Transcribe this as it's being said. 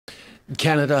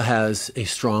Canada has a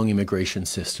strong immigration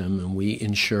system, and we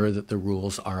ensure that the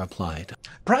rules are applied.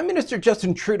 Prime Minister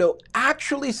Justin Trudeau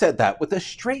actually said that with a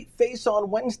straight face on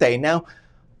Wednesday. Now,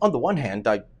 on the one hand,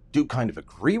 I do kind of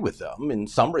agree with them. In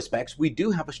some respects, we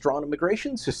do have a strong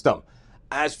immigration system.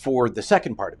 As for the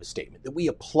second part of his statement, that we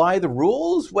apply the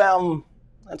rules, well,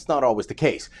 that's not always the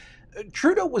case.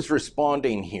 Trudeau was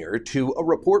responding here to a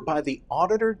report by the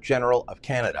Auditor General of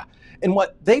Canada. And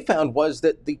what they found was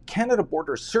that the Canada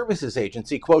Border Services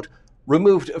Agency, quote,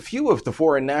 removed a few of the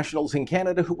foreign nationals in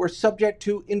Canada who were subject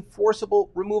to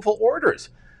enforceable removal orders.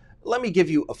 Let me give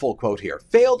you a full quote here.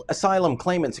 Failed asylum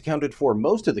claimants accounted for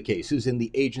most of the cases in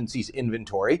the agency's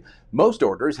inventory. Most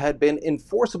orders had been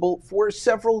enforceable for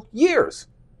several years.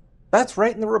 That's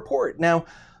right in the report. Now,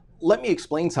 let me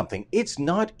explain something. It's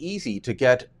not easy to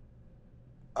get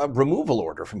a removal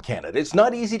order from Canada. It's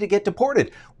not easy to get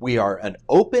deported. We are an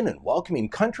open and welcoming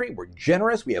country. We're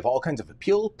generous. We have all kinds of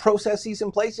appeal processes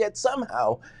in place, yet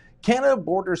somehow Canada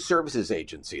Border Services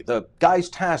Agency, the guys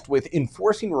tasked with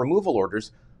enforcing removal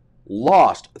orders,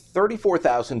 lost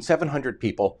 34,700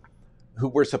 people who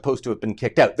were supposed to have been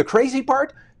kicked out. The crazy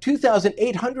part,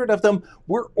 2,800 of them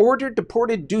were ordered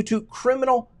deported due to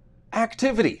criminal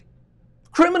activity.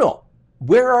 Criminal.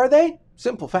 Where are they?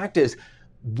 Simple fact is,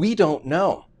 we don't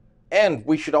know. And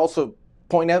we should also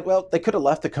point out, well, they could have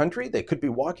left the country. They could be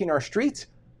walking our streets.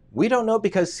 We don't know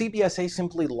because CBSA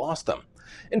simply lost them.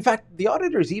 In fact, the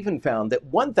auditors even found that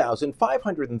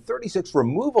 1,536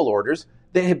 removal orders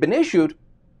that had been issued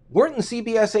weren't in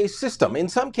CBSA's system. In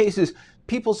some cases,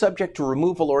 people subject to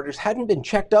removal orders hadn't been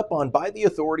checked up on by the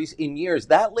authorities in years.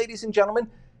 That, ladies and gentlemen,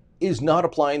 is not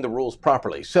applying the rules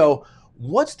properly. So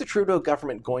what's the Trudeau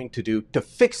government going to do to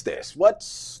fix this?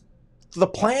 What's the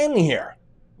plan here?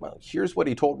 Well, here's what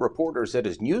he told reporters at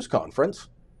his news conference.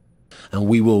 And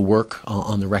we will work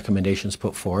on the recommendations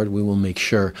put forward. We will make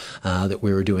sure that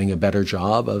we are doing a better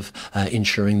job of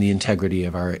ensuring the integrity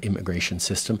of our immigration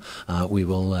system. We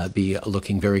will be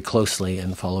looking very closely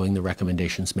and following the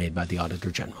recommendations made by the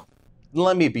Auditor General.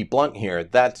 Let me be blunt here.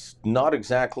 That's not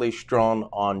exactly strong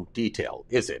on detail,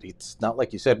 is it? It's not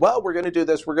like you said, well, we're going to do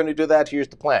this, we're going to do that, here's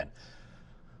the plan.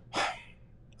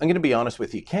 I'm going to be honest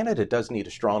with you. Canada does need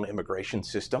a strong immigration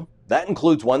system. That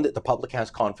includes one that the public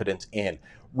has confidence in.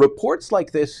 Reports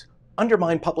like this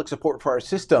undermine public support for our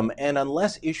system, and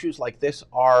unless issues like this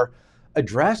are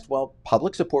addressed, well,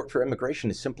 public support for immigration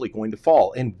is simply going to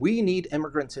fall, and we need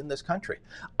immigrants in this country.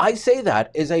 I say that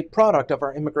as a product of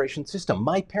our immigration system.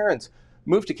 My parents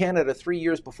moved to Canada 3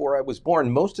 years before I was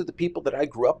born. Most of the people that I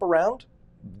grew up around,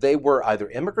 they were either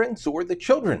immigrants or the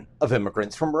children of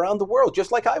immigrants from around the world,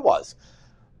 just like I was.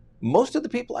 Most of the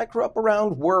people I grew up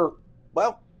around were,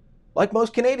 well, like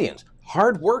most Canadians,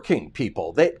 hardworking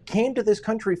people that came to this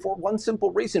country for one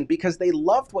simple reason, because they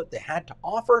loved what they had to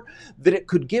offer, that it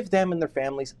could give them and their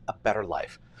families a better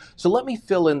life. So let me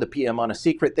fill in the PM on a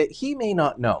secret that he may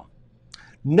not know.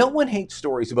 No one hates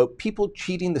stories about people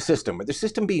cheating the system or the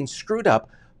system being screwed up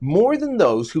more than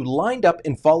those who lined up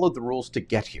and followed the rules to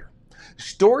get here.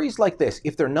 Stories like this,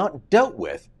 if they're not dealt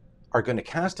with, are going to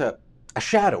cast a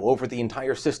shadow over the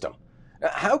entire system.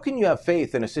 How can you have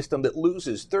faith in a system that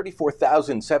loses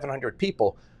 34,700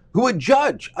 people who a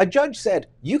judge said,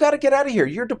 you got to get out of here,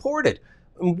 you're deported?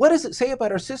 And what does it say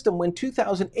about our system when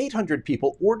 2,800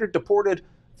 people ordered deported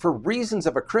for reasons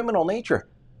of a criminal nature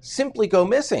simply go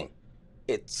missing?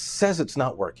 It says it's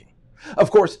not working. Of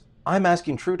course, I'm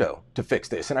asking Trudeau to fix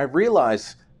this, and I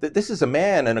realize that this is a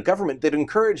man and a government that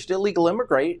encouraged illegal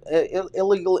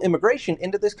immigration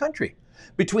into this country.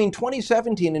 Between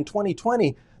 2017 and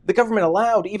 2020, the government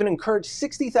allowed, even encouraged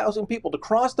 60,000 people to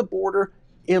cross the border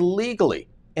illegally,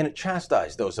 and it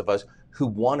chastised those of us who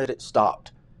wanted it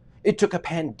stopped. It took a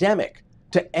pandemic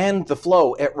to end the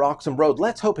flow at Roxham Road.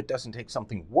 Let's hope it doesn't take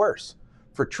something worse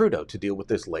for Trudeau to deal with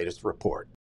this latest report.